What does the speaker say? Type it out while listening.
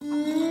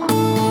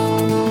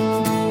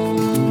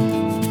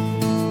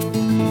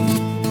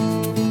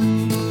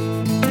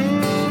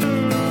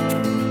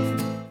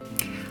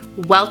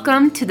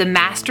Welcome to the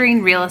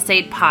Mastering Real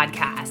Estate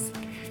podcast.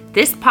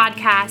 This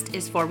podcast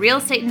is for real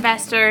estate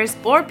investors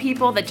or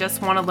people that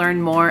just want to learn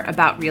more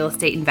about real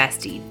estate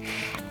investing.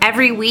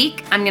 Every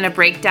week, I'm going to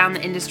break down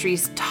the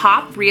industry's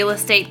top real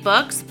estate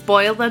books,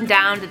 boil them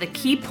down to the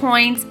key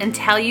points, and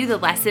tell you the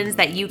lessons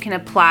that you can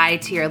apply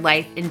to your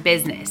life and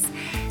business.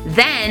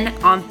 Then,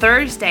 on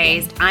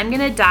Thursdays, I'm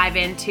going to dive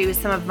into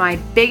some of my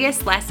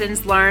biggest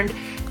lessons learned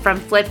from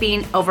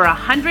flipping over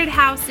 100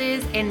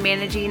 houses and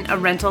managing a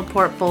rental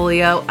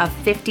portfolio of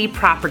 50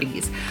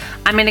 properties.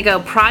 I'm going to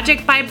go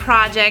project by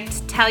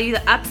project, tell you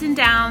the ups and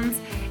downs,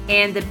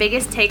 and the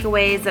biggest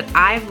takeaways that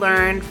I've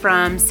learned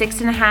from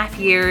 6.5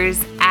 years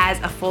as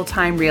a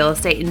full-time real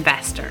estate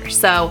investor.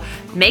 So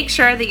make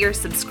sure that you're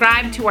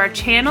subscribed to our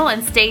channel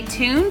and stay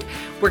tuned.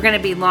 We're going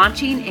to be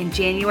launching in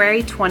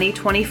January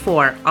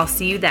 2024. I'll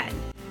see you then.